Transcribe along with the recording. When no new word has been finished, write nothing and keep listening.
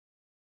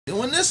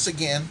Doing this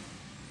again.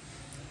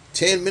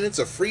 10 minutes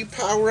of free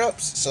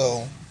power-ups,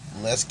 so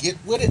let's get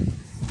with it.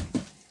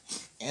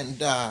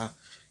 And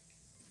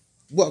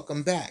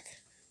welcome back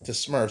to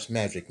Smurfs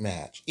Magic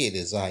Match. It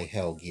is I,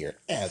 Hellgear,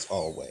 as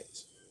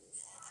always.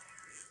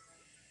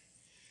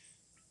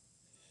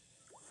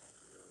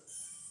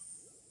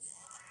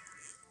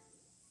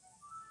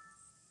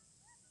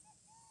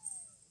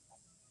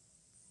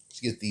 Let's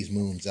get these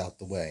moons out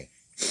the way.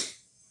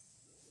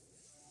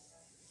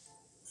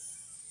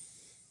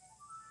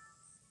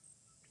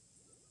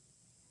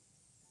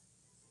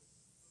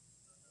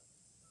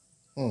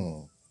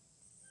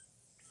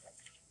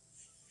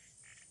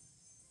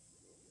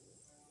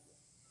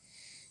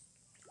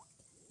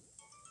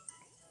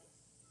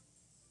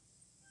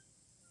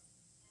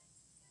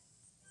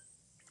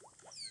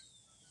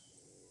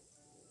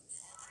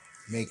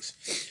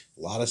 Makes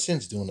a lot of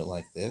sense doing it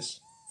like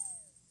this.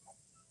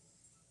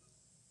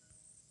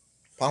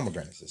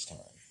 Pomegranates this time.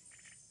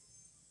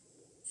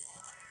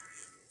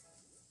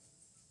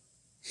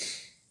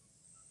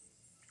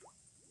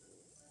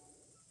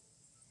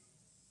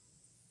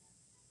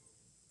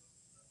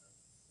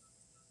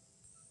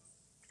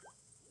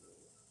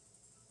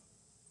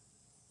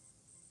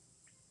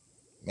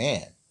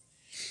 Man,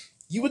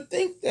 you would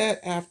think that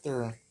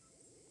after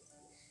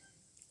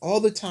all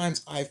the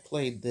times I've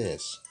played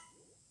this,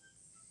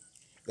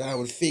 that I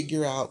would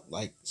figure out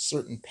like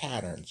certain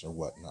patterns or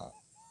whatnot.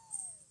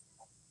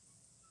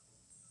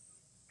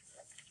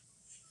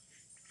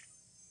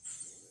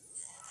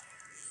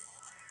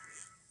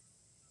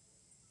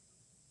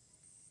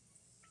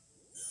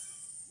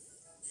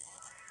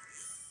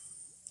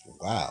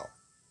 Wow.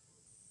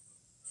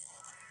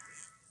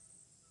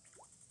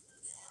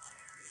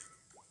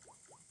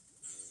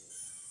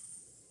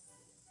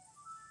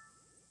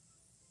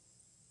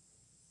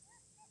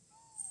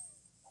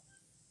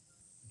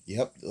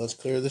 Yep, let's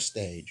clear the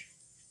stage.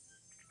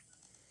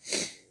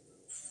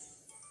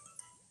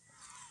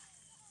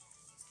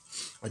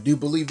 I do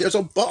believe there's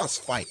a boss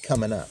fight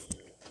coming up.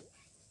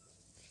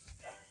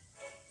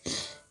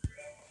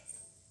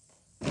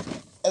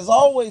 As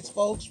always,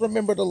 folks,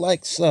 remember to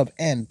like, sub,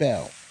 and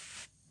bell.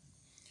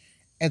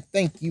 And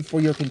thank you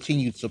for your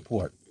continued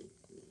support.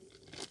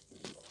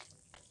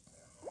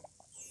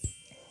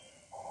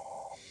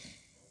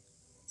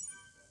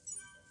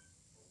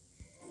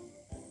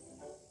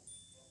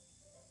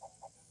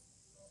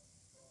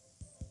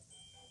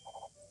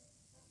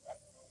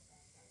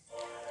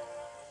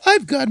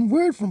 I've gotten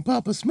word from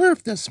Papa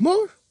Smurf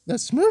that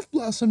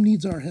Smurfblossom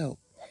needs our help.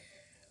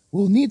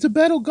 We'll need to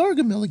battle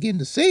Gargamel again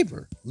to save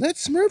her.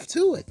 Let's Smurf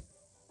to it.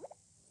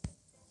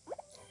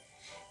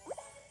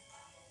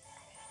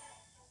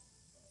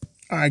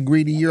 All right,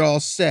 Greedy, you're all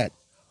set.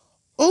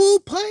 Oh,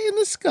 pie in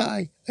the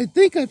sky. I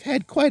think I've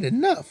had quite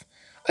enough.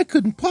 I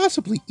couldn't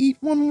possibly eat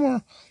one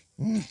more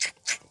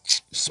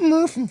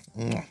Smurf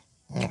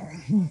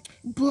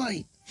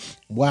bite.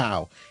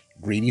 Wow,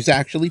 Greedy's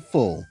actually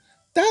full.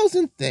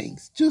 Thousand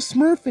thanks. Just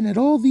Smurfing at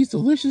all these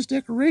delicious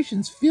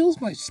decorations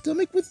fills my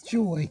stomach with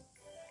joy.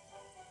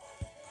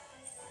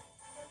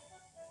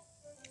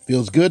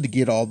 Feels good to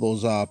get all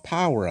those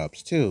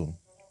power-ups, too.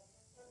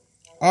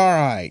 All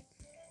right.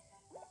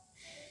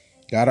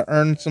 Gotta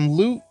earn some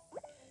loot.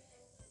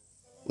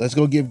 Let's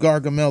go give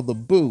Gargamel the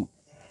boot.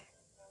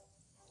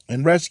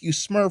 And rescue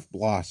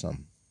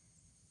Smurfblossom.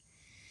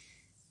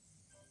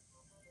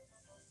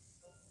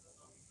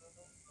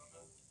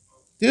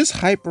 This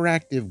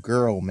hyperactive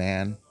girl,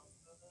 man.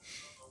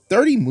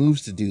 30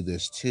 moves to do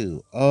this,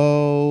 too.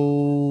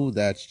 Oh,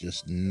 that's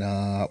just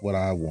not what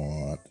I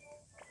want.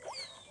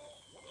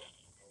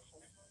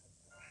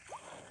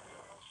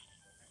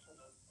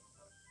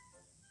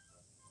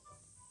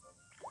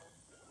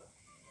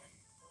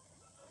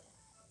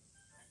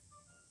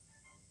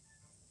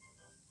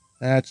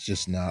 That's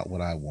just not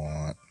what I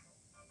want.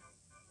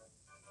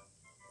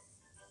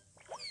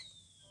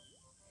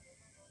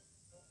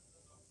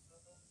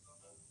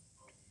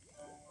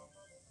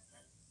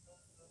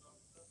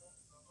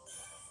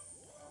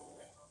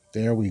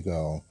 There we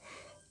go.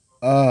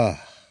 All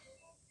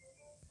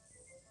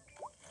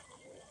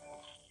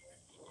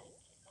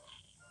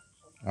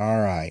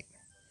right.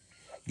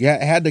 Yeah,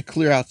 I had to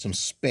clear out some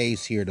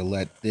space here to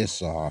let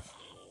this off.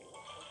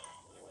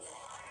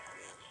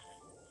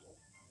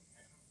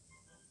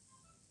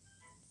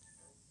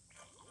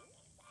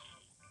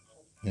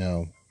 You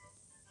know.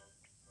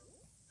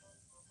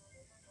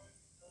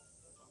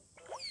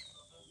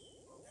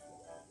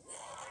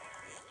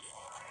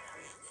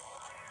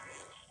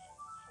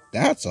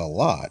 That's a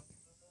lot.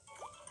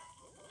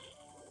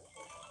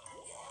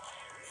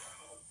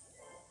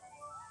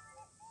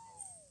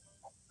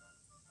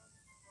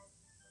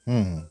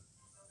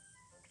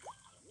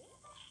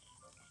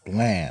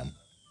 Blam.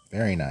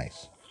 Very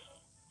nice.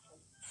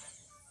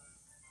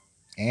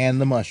 And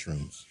the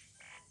mushrooms.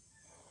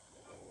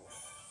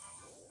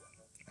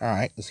 All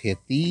right, let's hit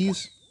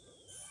these.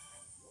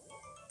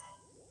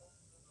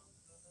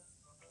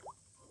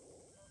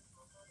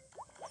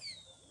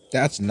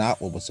 That's not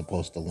what was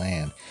supposed to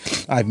land.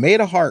 I've made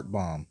a heart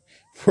bomb.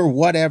 for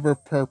whatever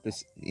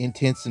purpose,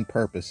 intents and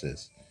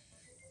purposes.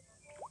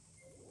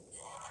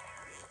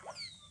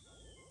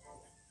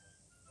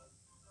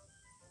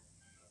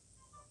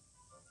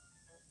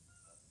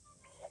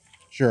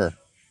 Sure,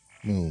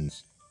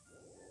 moons.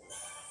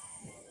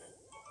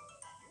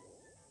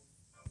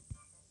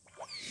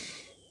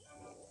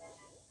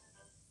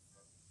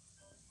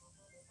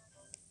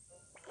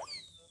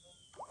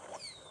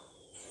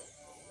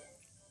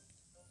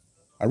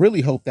 I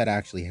really hope that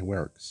actually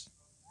works.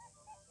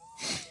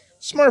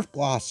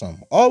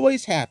 Smurfblossom,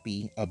 always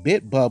happy, a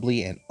bit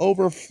bubbly, and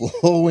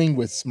overflowing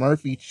with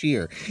Smurfy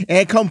cheer.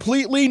 And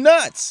completely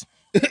nuts!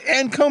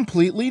 And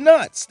completely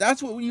nuts!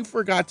 That's what you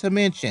forgot to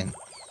mention.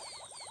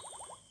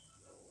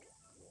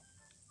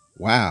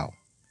 Wow.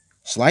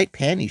 Slight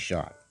panty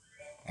shot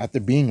after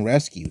being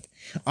rescued.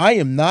 I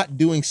am not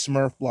doing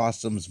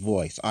Smurfblossom's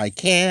voice. I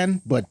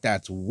can, but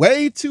that's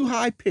way too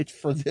high pitched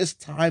for this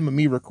time of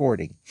me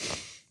recording.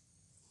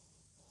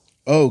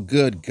 Oh,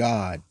 good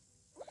God.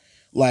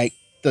 Like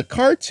the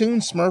cartoon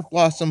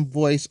Smurfblossom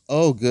voice,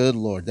 oh good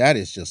Lord, that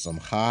is just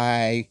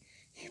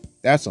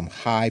that's some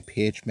high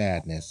pitched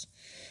madness.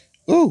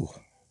 Ooh.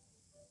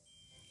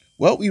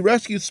 Well, we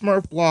rescued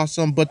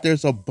Smurfblossom, but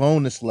there's a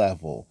bonus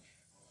level.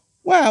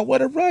 Wow,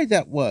 what a ride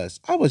that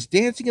was. I was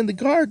dancing in the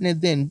garden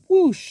and then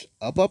whoosh,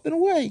 up and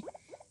away.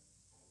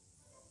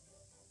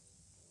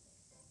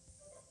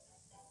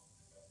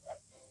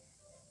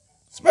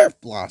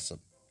 Smurfblossom,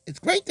 it's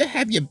great to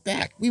have you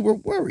back. We were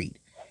worried.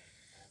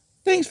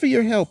 Thanks for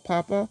your help,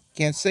 Papa.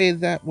 Can't say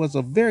that was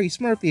a very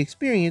Smurfy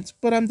experience,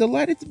 but I'm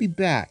delighted to be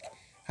back.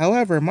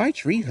 However, my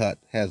tree hut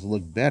has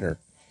looked better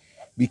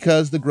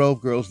because the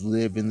Grove Girls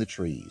live in the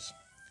trees.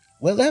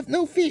 Well, have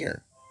no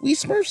fear. We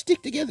Smurfs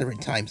stick together in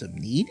times of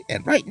need,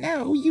 and right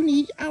now you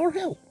need our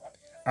help.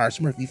 Our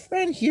Smurfy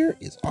friend here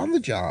is on the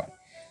job.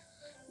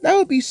 That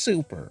would be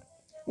super.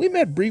 We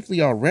met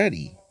briefly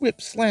already.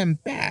 Whip, slam,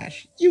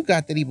 bash. You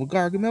got that evil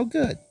Gargamel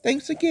good.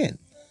 Thanks again.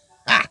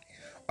 Ah,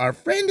 our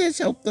friend has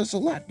helped us a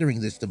lot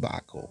during this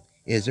debacle.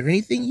 Is there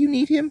anything you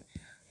need him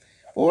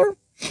for?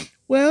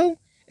 Well,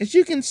 as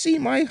you can see,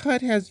 my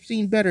hut has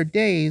seen better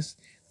days.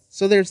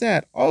 So there's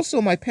that.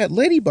 Also, my pet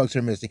ladybugs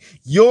are missing.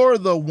 You're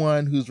the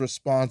one who's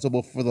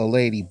responsible for the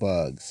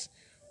ladybugs.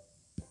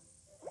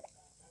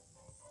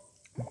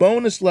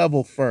 Bonus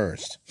level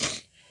first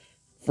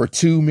for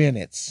 2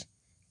 minutes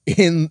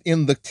in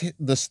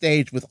the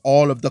stage with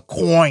all of the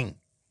coin.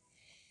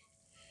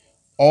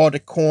 All the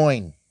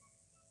coin.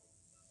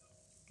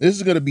 This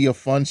is going to be a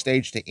fun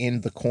stage to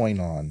end the coin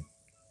on.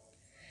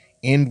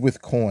 End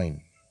with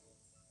coin.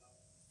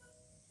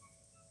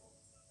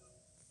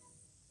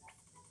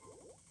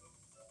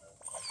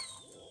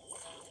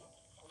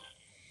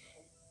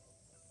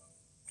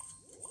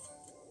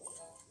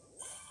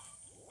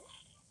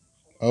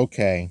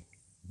 Okay.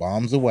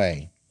 Bombs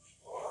away.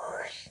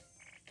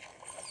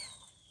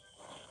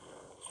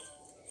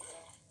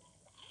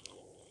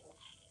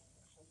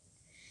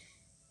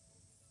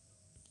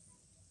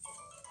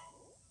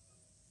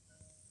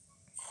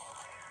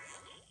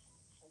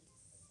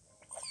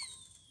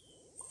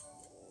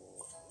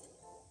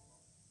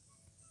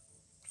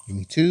 Give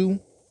me 2.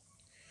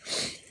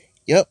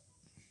 Yep.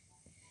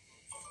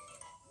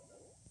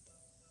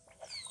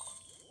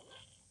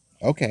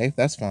 Okay,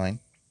 that's fine.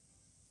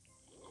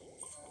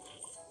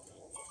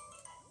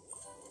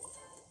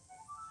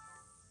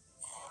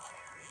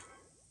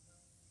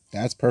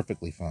 That's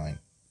perfectly fine.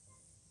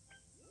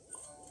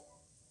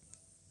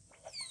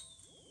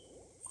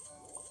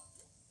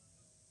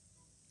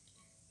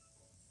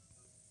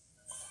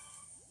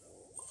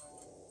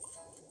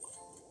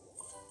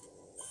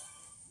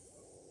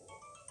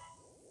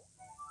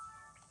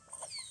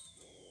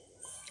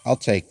 I'll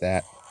take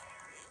that.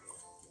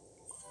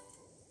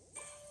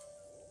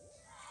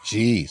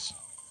 Jeez.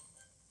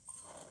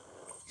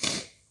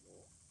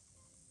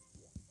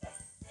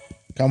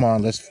 Come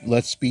on,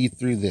 let's speed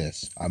through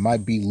this. I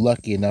might be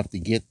lucky enough to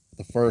get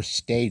the first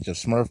stage of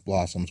Smurf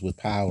Blossoms with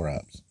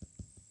power-ups.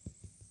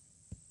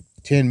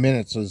 10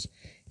 minutes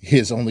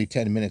is only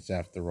 10 minutes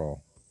after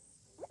all.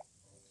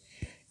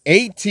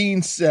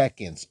 18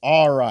 seconds.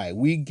 All right,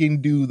 we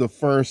can do the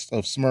first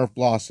of Smurf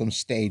Blossom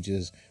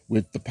stages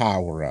with the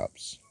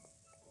power-ups.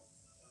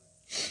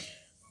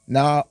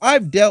 Now,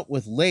 I've dealt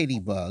with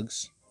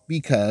ladybugs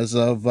because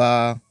of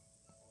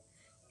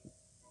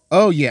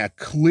oh yeah,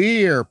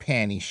 clear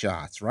panty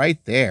shots right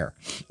there.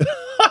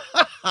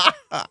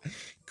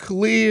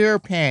 Clear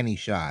panty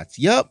shots.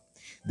 Yup.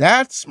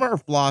 That's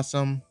Smurf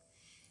Blossom.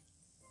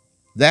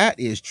 That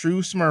is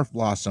true Smurf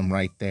Blossom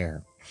right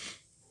there.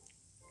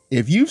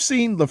 If you've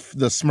seen the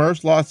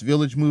Smurfs Lost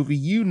Village movie,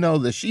 you know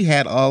that she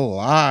had a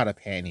lot of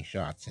panty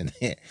shots in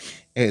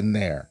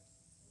there.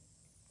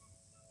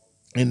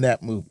 In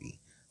that movie.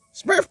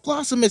 Smurf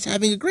Blossom is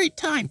having a great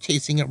time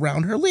chasing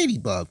around her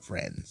ladybug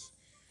friends.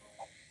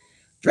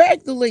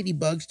 Drag the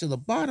ladybugs to the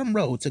bottom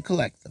row to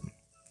collect them.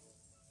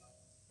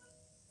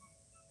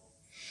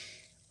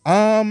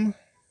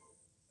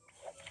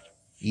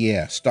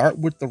 Yeah, start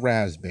with the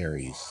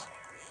raspberries.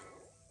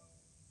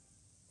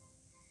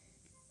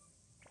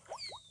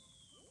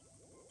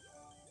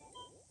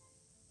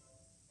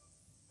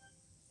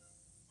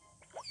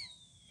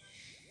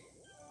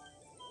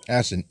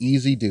 That's an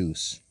easy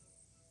deuce.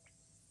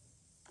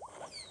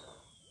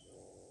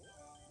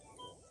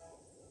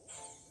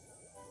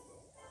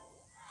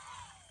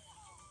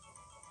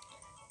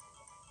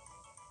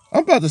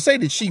 I'm about to say,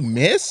 did she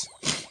miss?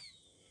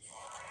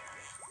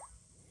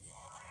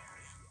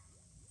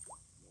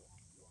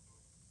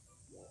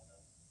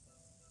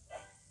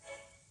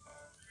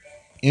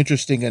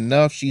 Interesting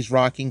enough, she's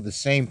rocking the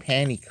same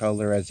panty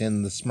color as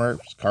in the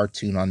Smurfs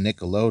cartoon on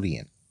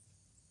Nickelodeon.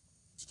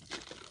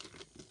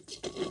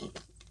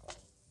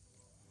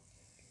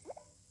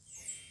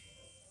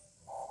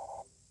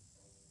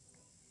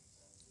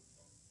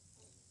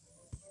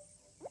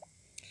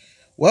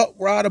 Well,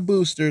 we're out of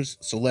boosters,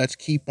 so let's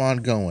keep on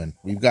going.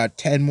 We've got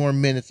 10 more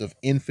minutes of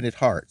infinite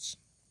hearts.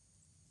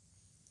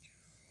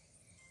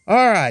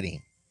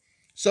 Alrighty.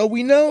 So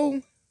we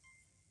know.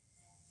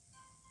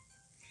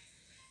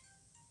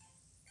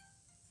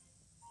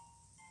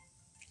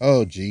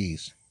 Oh,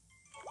 geez.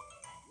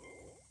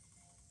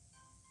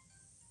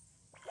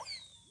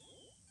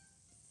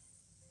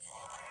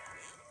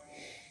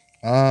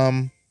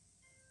 Um,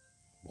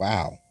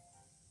 wow.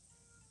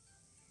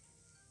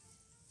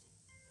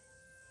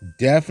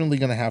 Definitely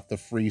gonna have to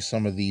free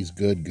some of these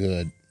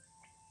good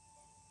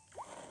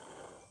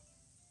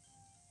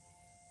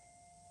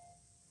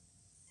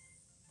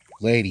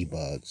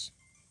ladybugs.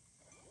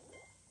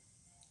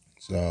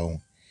 So,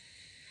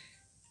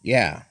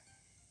 yeah.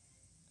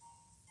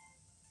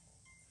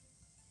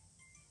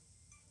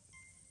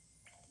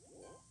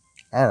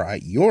 All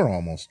right, you're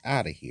almost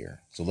out of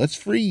here. So let's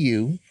free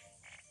you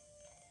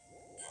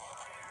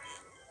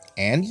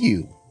and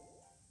you.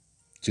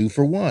 2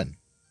 for 1.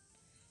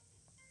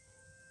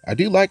 I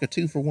do like a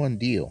 2 for 1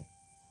 deal.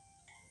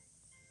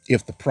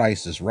 If the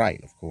price is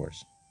right, of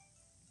course.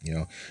 You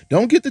know,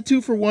 don't get the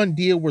 2 for 1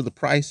 deal where the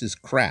price is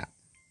crap.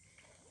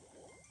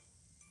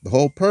 The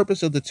whole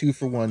purpose of the 2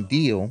 for 1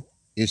 deal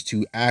is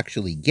to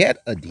actually get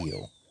a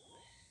deal,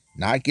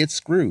 not get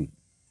screwed.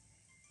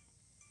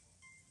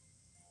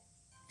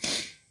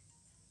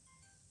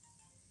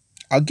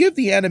 I'll give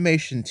the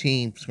animation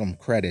team some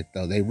credit,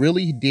 though. They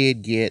really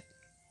did get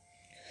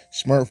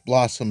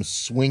Smurfblossom's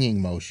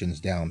swinging motions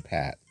down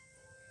pat.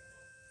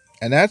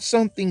 And that's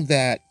something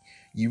that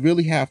you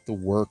really have to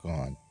work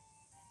on.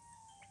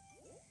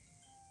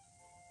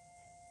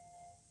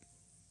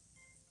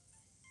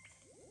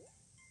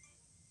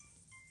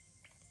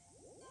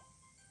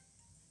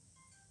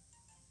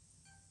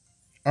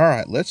 All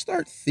right, let's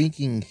start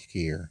thinking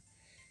here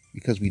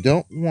because we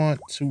don't want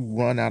to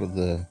run out of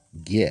the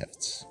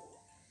gifts.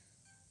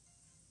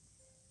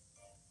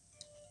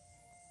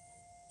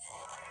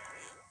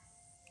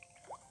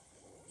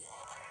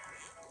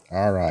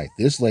 All right,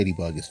 this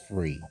ladybug is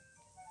free.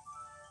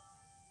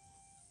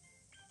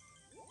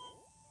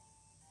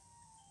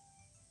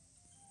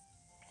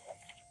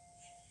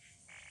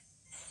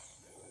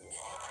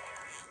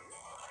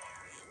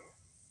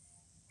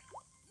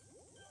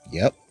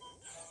 Yep.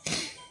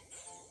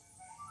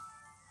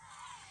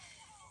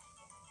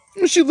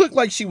 She looked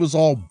like she was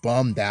all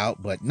bummed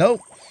out, but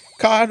nope,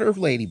 caught her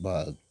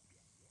ladybug.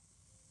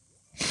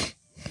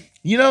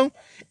 You know,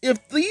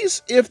 if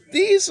these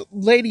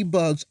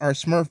ladybugs are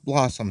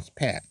Smurfblossom's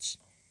pets,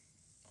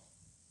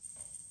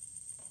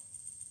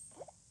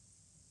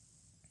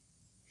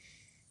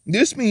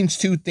 this means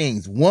two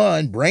things.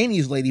 One,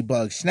 Brainy's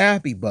ladybug,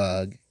 Snappy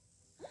Bug,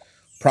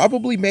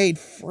 probably made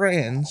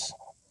friends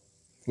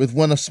with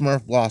one of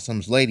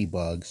Smurfblossom's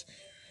ladybugs.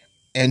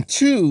 And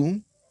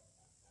two,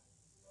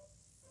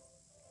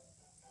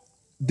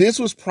 this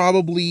was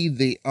probably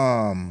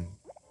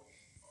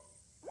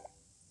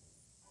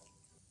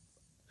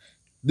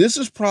this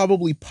is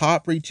probably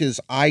Pop Reach's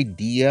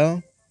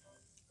idea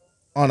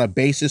on a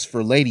basis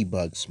for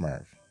Ladybug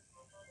Smurf.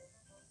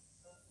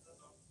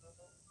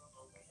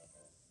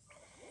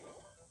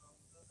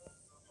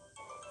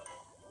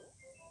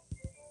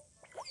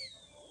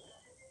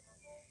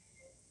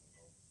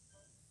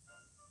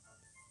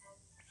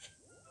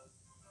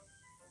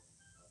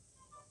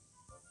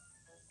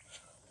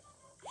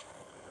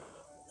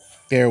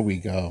 There we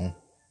go.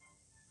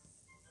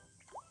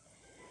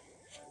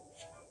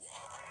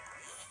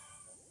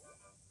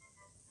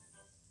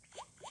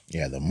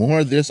 Yeah, the more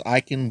of this I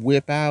can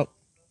whip out,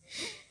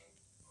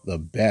 the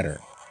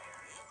better.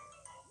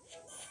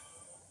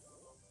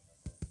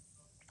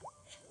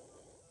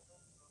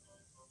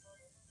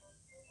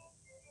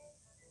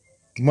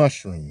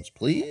 Mushrooms,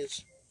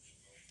 please.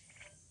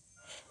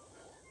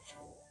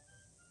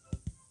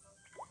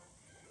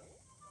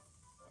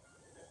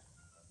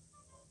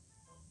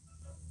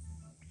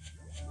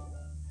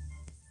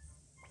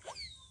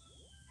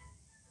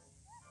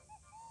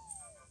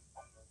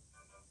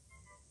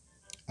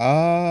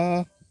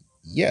 Uh,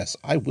 yes,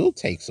 I will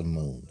take some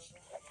moons.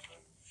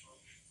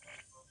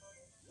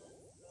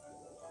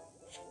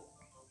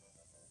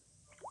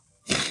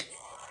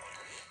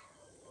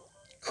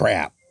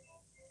 Crap.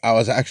 I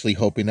was actually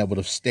hoping I would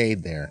have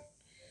stayed there.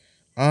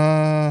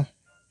 Uh,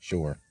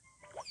 sure.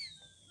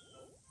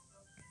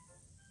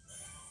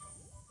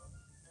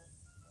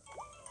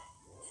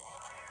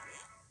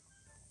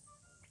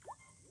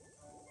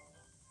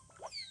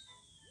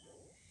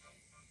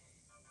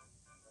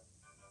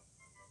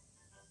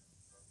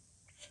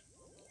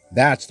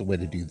 That's the way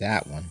to do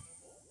that one.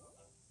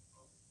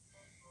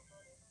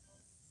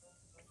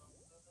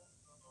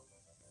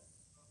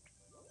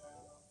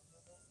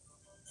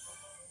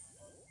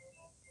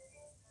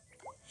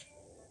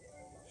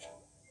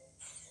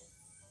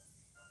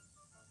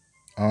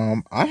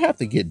 I have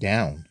to get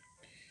down.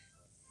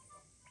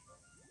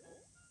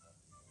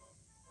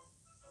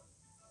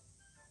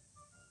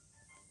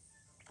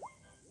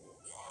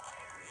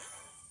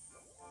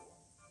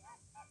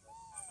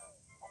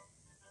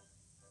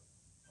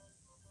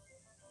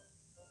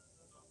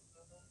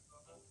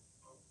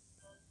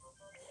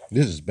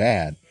 This is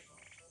bad.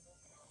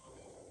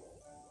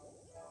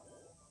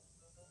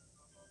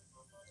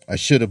 I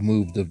should have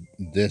moved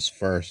this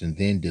first and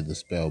then did the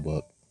spell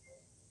book.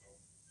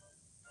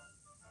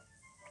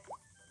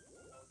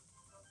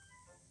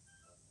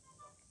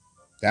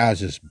 That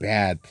was just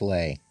bad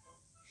play.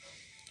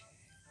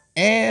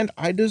 And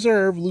I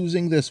deserve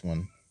losing this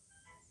one.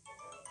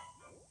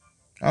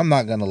 I'm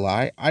not gonna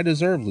lie, I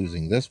deserve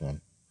losing this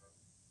one.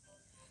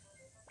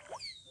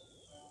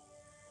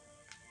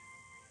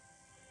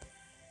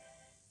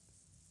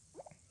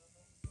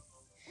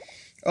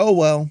 Oh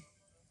well.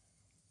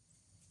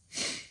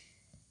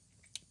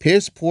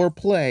 Piss poor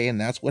play,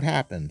 and that's what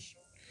happens.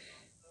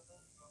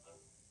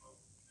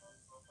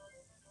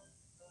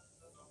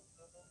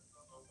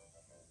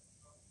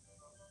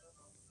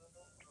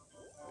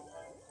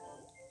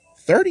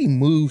 30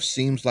 moves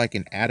seems like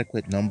an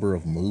adequate number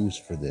of moves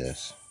for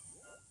this.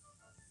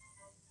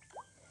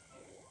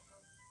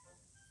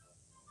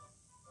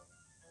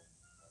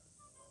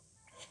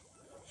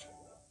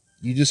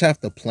 You just have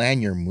to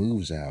plan your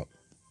moves out.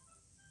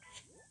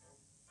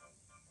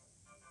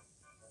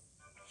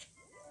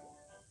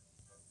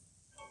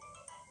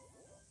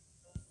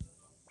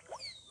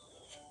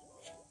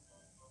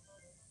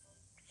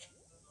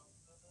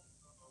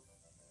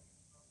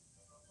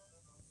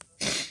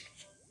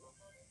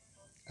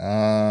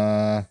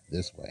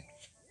 This way.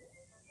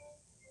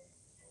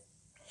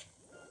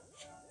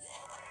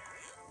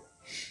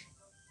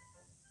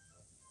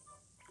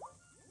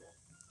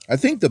 I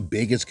think the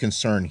biggest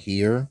concern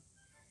here,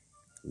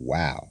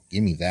 wow,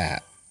 give me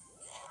that.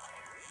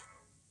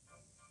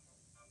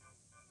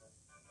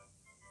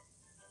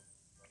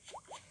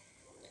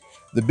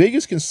 The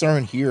biggest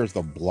concern here is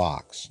the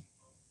blocks.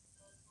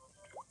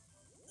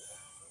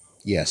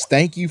 Yes,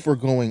 thank you for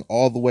going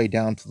all the way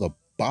down to the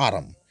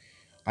bottom.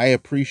 I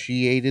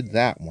appreciated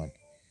that one.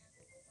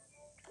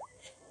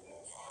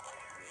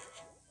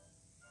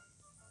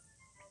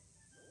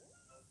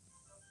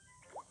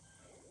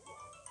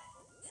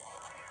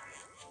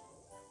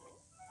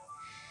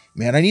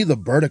 Man, I need the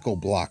vertical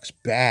blocks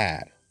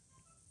bad.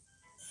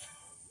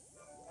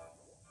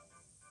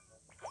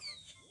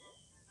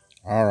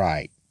 All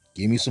right,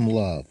 give me some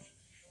love.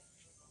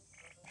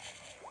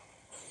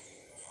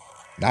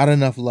 Not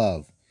enough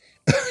love.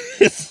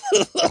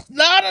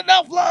 Not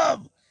enough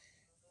love.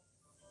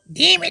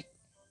 Damn it.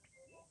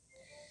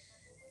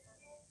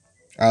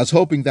 I was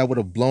hoping that would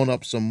have blown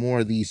up some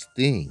more of these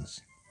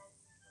things.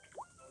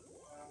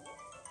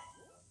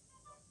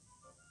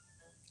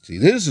 See,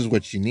 this is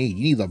what you need.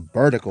 You need the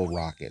vertical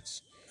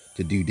rockets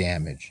to do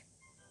damage.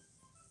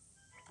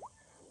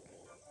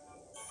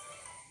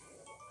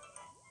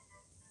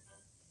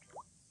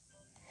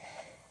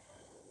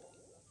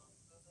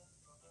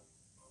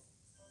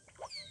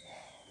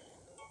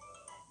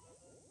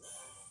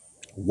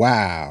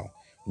 Wow.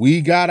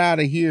 We got out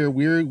of here.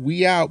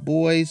 We out,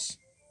 boys.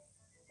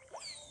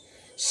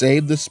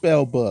 Save the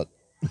spell book.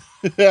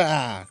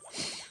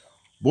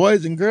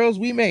 Boys and girls,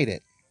 we made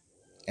it.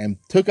 And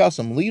took out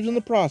some leaves in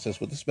the process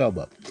with the spell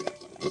book.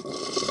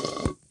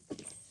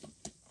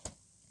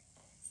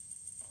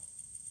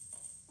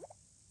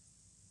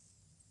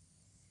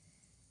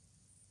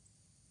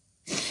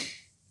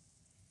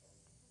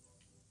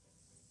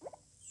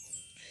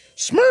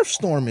 Smurf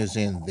Storm is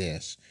in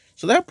this.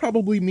 So that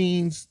probably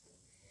means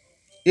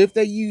if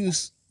they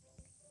use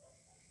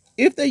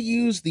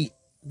the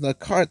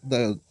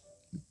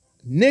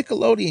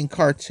Nickelodeon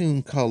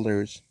cartoon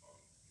colors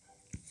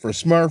for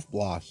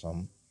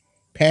Smurfblossom,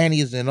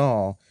 panties and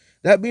all,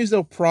 that means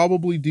they'll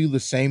probably do the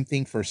same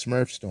thing for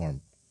Smurf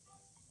Storm.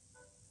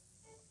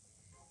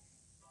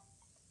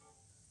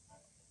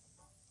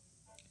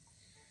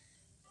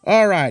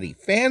 Alrighty,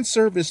 fan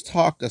service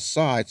talk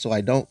aside, so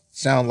I don't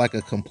sound like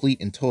a complete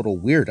and total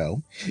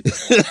weirdo.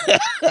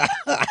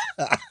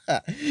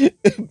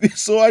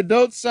 So I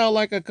don't sound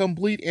like a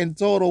complete and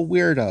total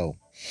weirdo.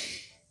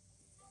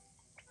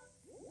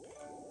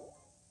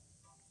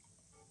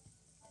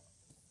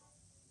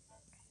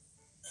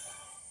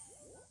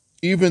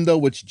 Even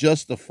though it's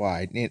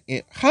justified.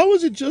 How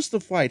is it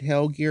justified,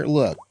 Hellgear?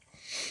 Look,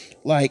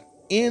 like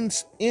in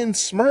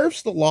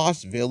Smurfs the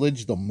Lost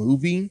Village, the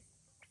movie,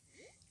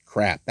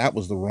 crap, that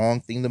was the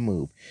wrong thing to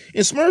move.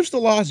 In Smurfs the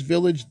Lost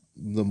Village,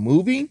 the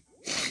movie,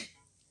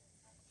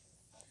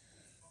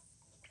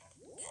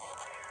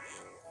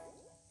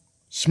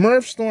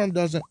 Smurf Storm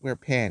doesn't wear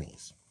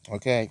panties,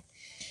 okay?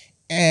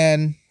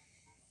 And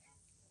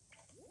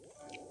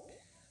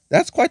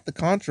that's quite the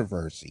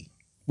controversy,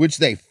 which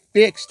they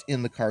fixed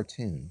in the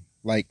cartoon.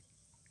 Like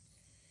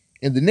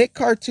in the Nick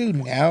cartoon,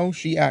 now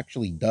she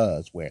actually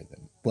does wear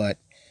them. But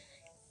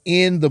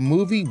in the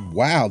movie,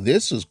 wow,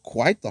 this is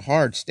quite the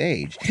hard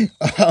stage.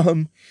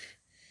 um,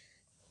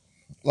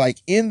 like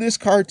in this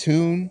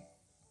cartoon,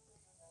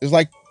 it's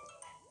like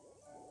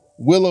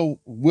Willow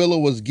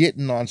was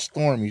getting on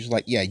Stormy. She's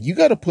like, yeah, you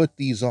got to put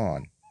these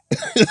on.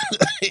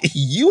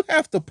 You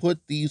have to put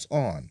these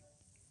on.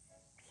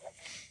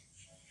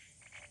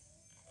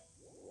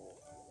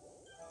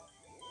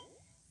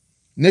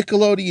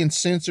 Nickelodeon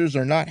censors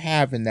are not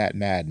having that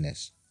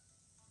madness.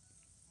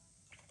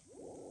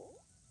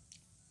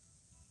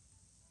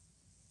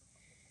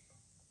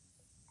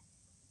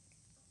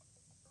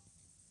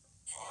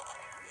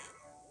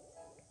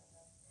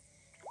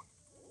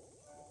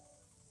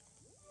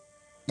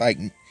 Like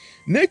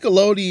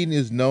Nickelodeon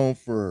is known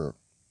for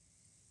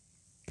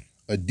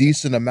a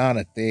decent amount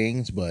of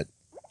things, but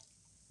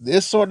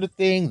this sort of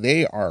thing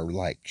they are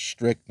like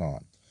strict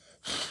on.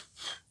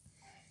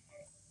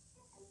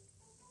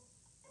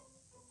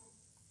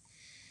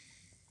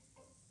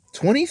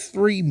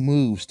 23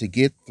 moves to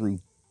get through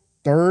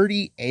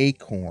 30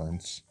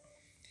 acorns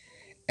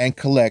and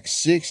collect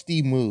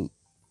 60 moons.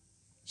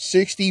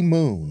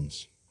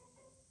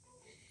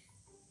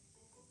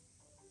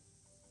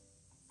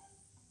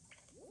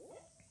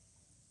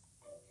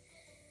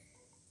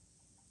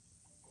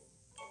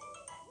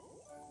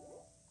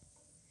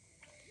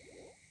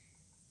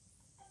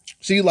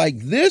 See, like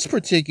this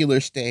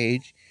particular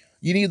stage,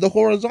 you need the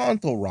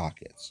horizontal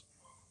rockets.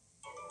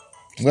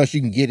 Unless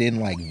you can get in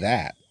like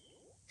that.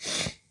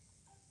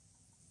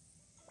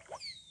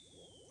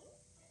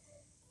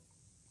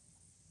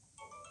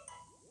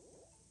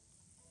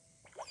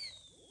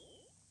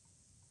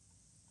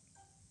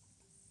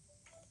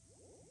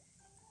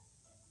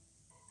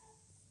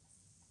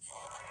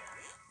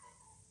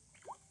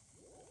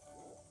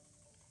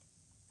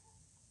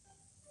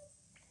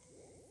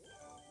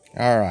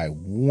 All right,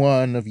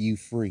 one of you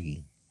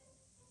free.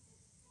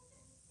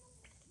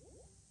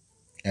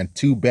 And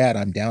too bad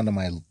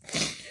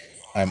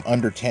I'm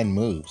under 10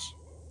 moves.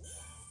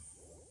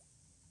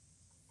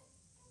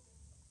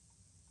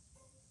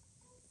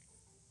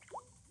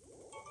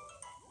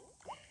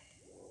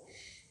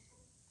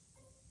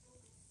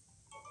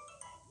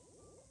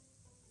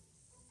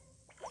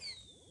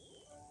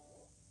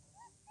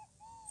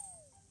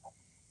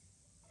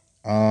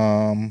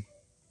 Um,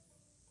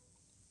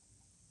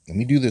 Let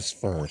me do this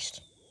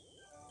first.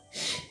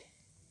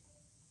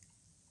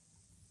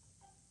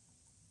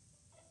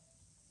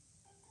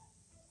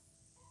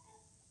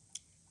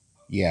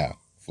 Yeah,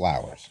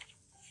 flowers.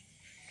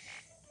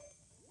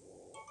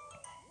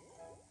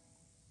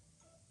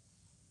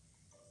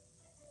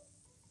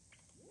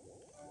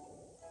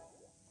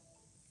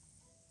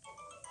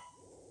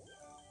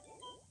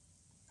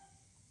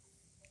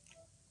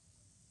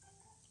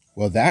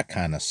 Well, that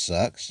kind of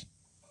sucks.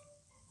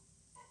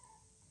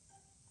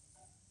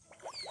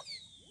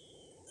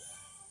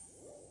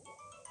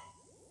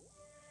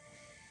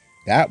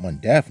 That one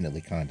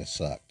definitely kind of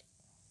sucked.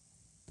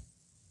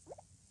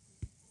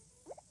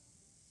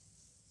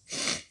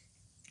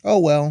 Oh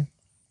well.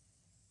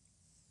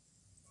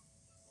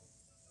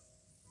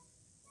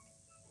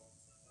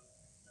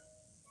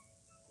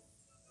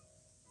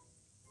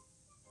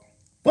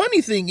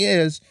 Funny thing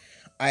is,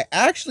 I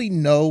actually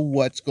know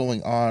what's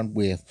going on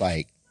with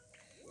like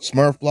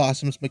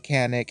Smurfblossom's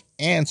mechanic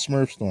and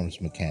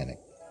Smurfstorm's mechanic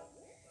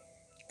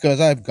because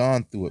I've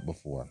gone through it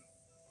before.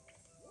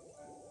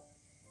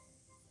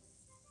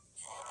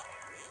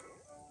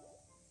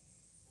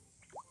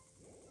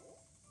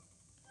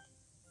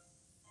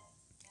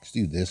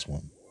 Let's do this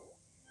one.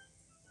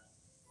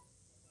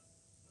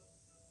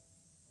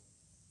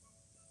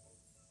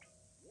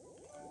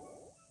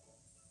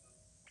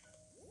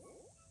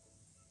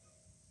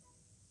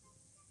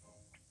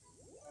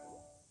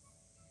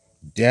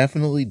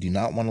 Definitely do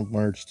not want to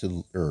merge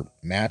to or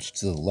match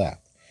to the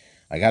left.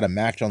 I got to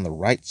match on the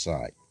right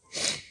side.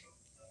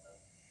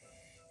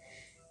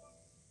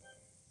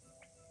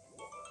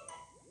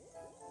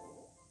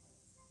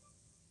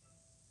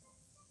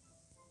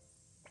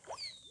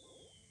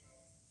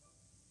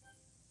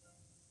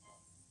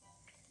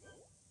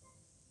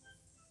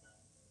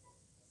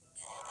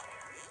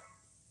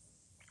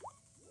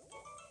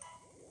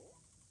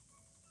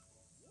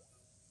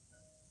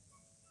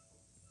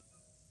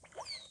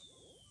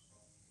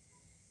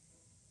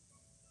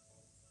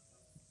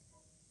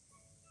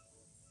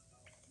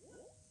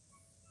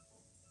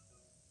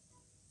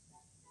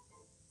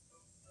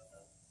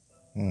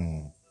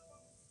 Hmm.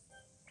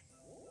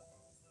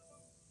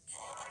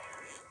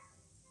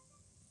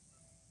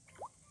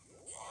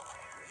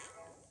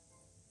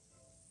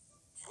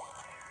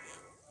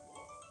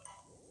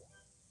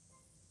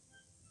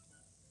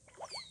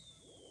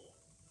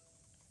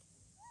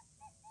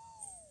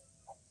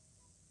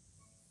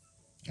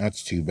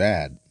 That's too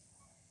bad.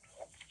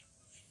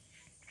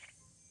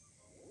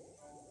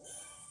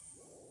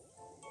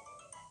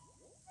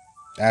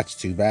 That's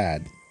too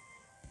bad.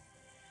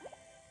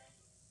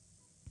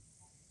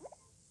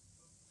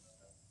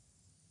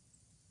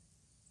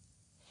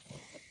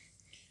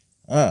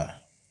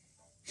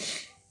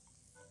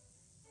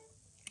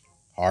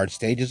 Hard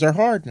stages are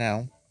hard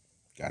now.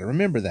 Gotta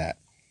remember that.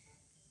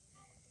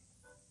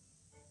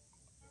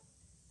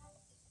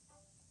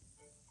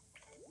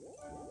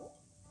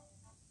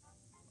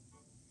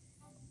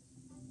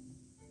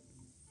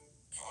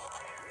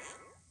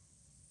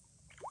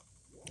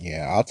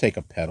 Yeah, I'll take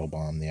a pedal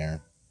bomb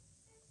there.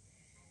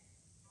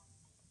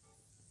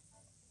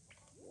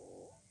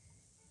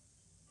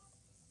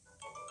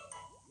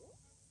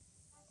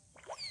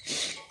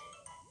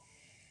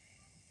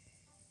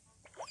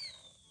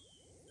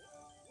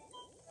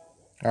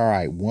 All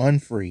right, one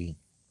free.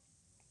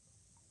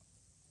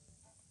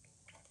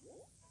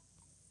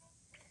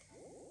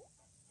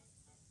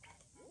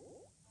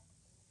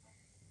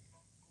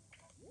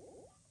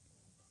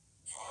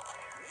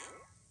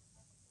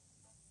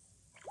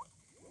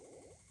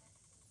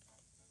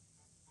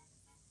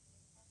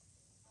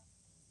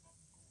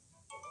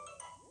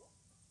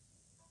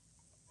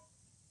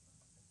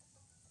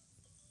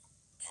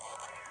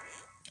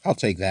 I'll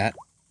take that.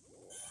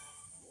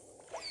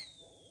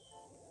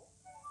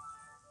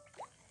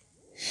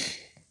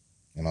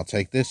 And I'll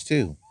take this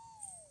too.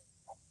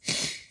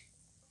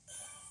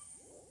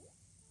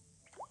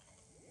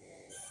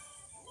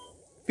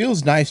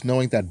 Feels nice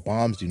knowing that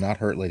bombs do not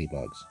hurt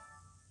ladybugs.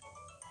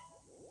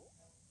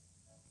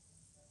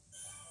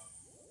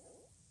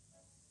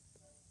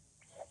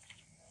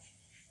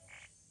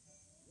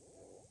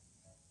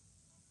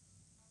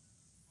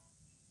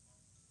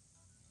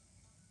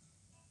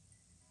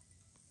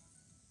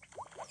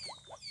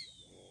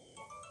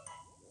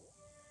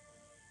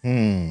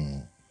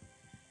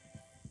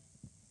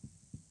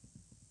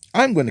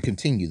 I'm going to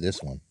continue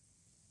this one.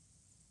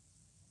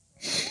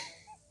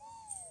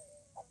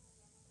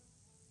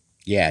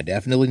 Yeah,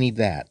 definitely need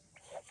that.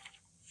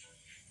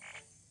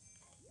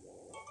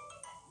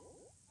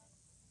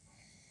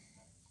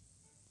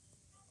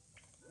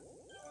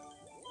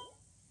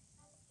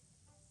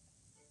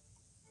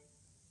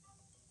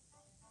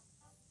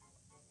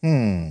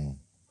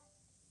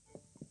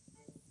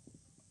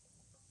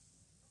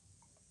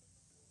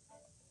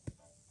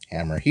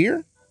 Hammer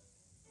here.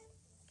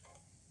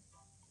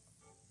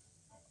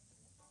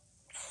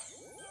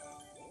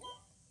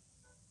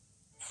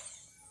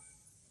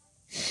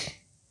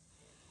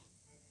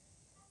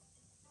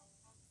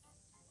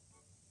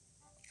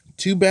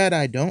 Too bad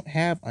I don't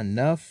have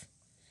enough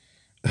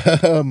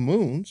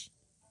moons.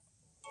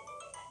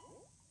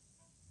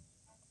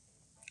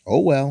 Oh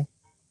well.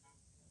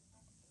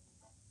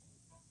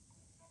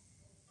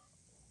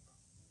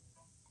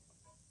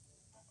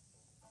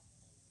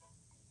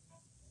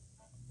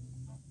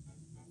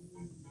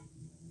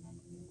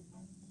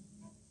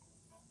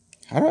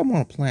 How do I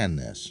want to plan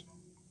this?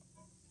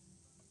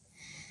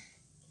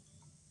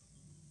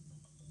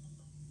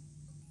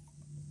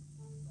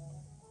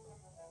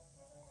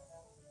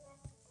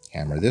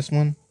 Hammer this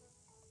one.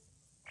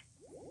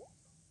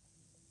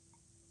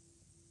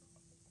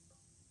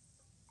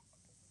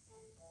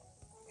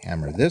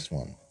 Hammer this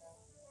one.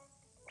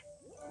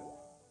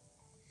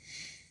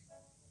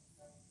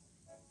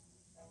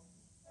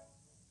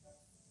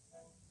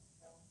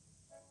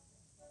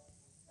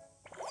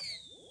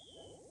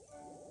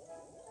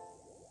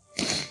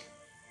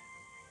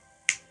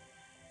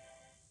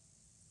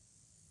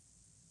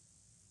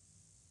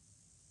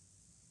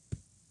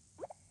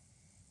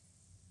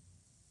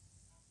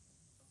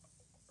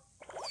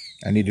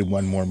 I needed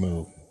one more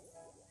move.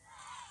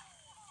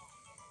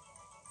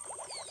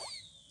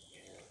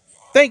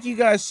 Thank you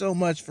guys so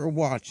much for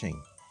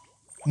watching.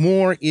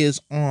 More is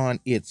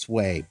on its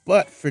way.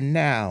 But for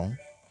now,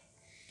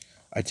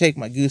 I take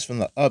my goose from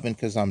the oven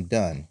because I'm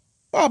done.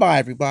 Bye-bye,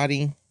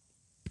 everybody.